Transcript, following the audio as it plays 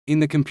In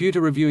the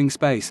computer reviewing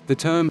space, the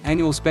term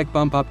annual spec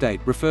bump update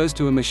refers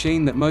to a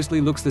machine that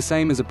mostly looks the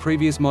same as a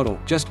previous model,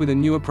 just with a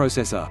newer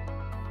processor.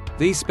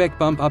 These spec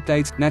bump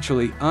updates,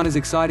 naturally, aren't as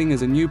exciting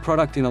as a new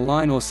product in a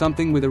line or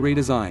something with a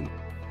redesign.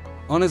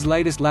 Honor's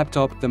latest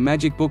laptop, the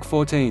MagicBook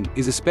 14,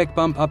 is a spec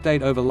bump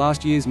update over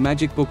last year's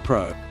MagicBook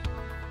Pro.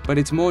 But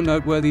it's more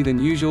noteworthy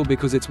than usual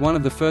because it's one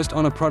of the first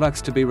Honor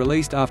products to be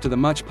released after the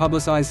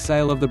much-publicized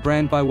sale of the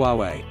brand by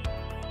Huawei.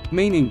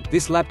 Meaning,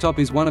 this laptop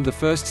is one of the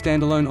first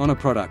standalone Honor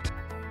product.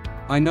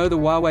 I know the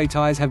Huawei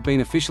ties have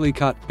been officially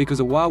cut, because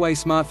a Huawei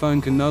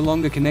smartphone can no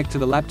longer connect to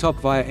the laptop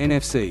via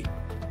NFC.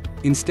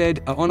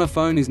 Instead, a Honor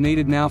phone is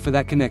needed now for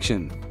that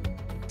connection.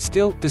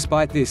 Still,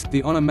 despite this,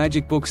 the Honor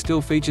MagicBook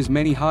still features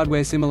many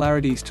hardware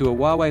similarities to a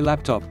Huawei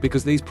laptop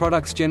because these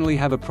products generally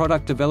have a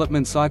product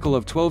development cycle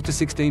of 12 to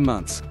 16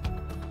 months.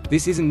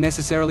 This isn't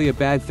necessarily a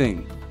bad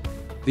thing.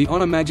 The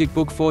Honor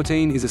MagicBook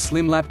 14 is a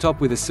slim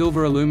laptop with a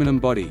silver aluminum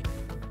body.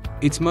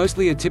 It's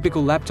mostly a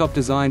typical laptop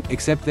design,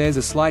 except there's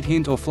a slight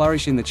hint or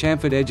flourish in the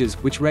chamfered edges,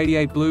 which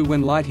radiate blue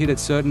when light hit at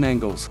certain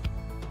angles.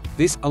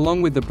 This,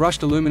 along with the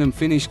brushed aluminum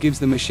finish, gives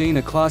the machine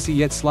a classy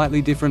yet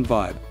slightly different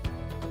vibe.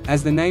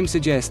 As the name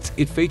suggests,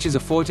 it features a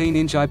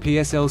 14-inch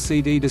IPS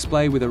LCD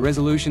display with a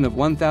resolution of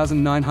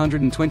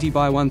 1920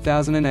 by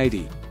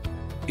 1080.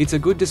 It's a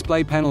good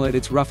display panel at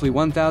its roughly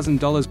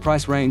 $1,000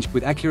 price range,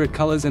 with accurate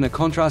colors and a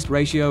contrast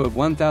ratio of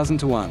 1000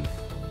 to 1.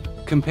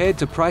 Compared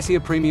to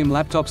pricier premium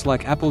laptops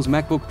like Apple's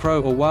MacBook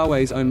Pro or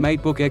Huawei's own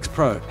MateBook X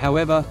Pro,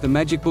 however, the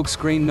MagicBook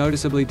screen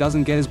noticeably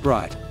doesn't get as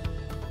bright.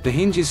 The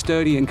hinge is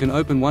sturdy and can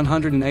open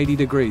 180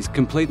 degrees,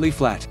 completely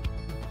flat.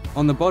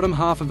 On the bottom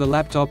half of the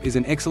laptop is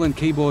an excellent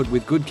keyboard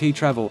with good key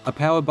travel, a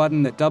power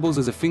button that doubles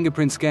as a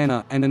fingerprint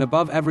scanner, and an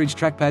above-average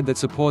trackpad that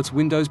supports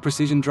Windows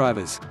Precision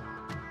drivers.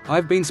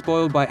 I've been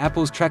spoiled by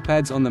Apple's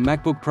trackpads on the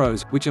MacBook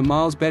Pros, which are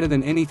miles better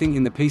than anything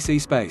in the PC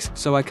space,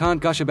 so I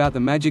can't gush about the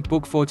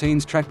MagicBook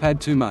 14's trackpad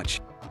too much.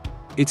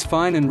 It's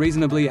fine and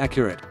reasonably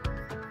accurate.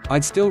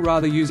 I'd still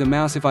rather use a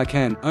mouse if I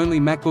can, only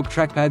MacBook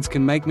trackpads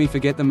can make me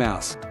forget the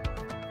mouse.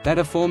 That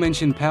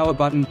aforementioned power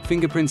button,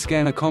 fingerprint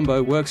scanner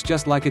combo works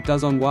just like it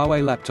does on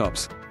Huawei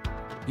laptops.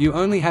 You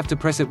only have to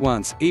press it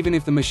once, even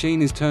if the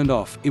machine is turned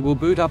off, it will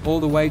boot up all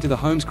the way to the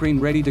home screen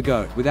ready to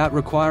go, without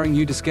requiring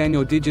you to scan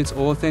your digits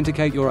or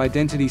authenticate your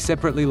identity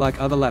separately like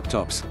other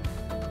laptops.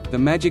 The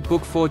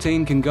MagicBook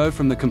 14 can go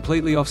from the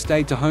completely off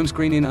state to home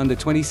screen in under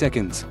 20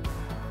 seconds.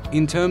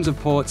 In terms of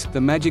ports, the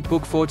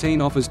MagicBook 14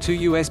 offers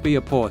 2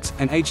 USB-A ports,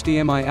 an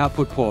HDMI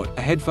output port,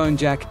 a headphone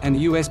jack, and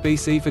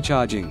USB-C for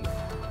charging.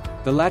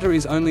 The latter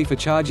is only for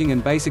charging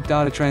and basic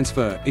data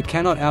transfer. It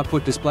cannot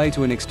output display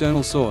to an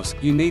external source,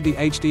 you need the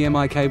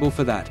HDMI cable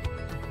for that.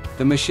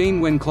 The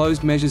machine when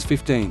closed measures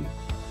 15.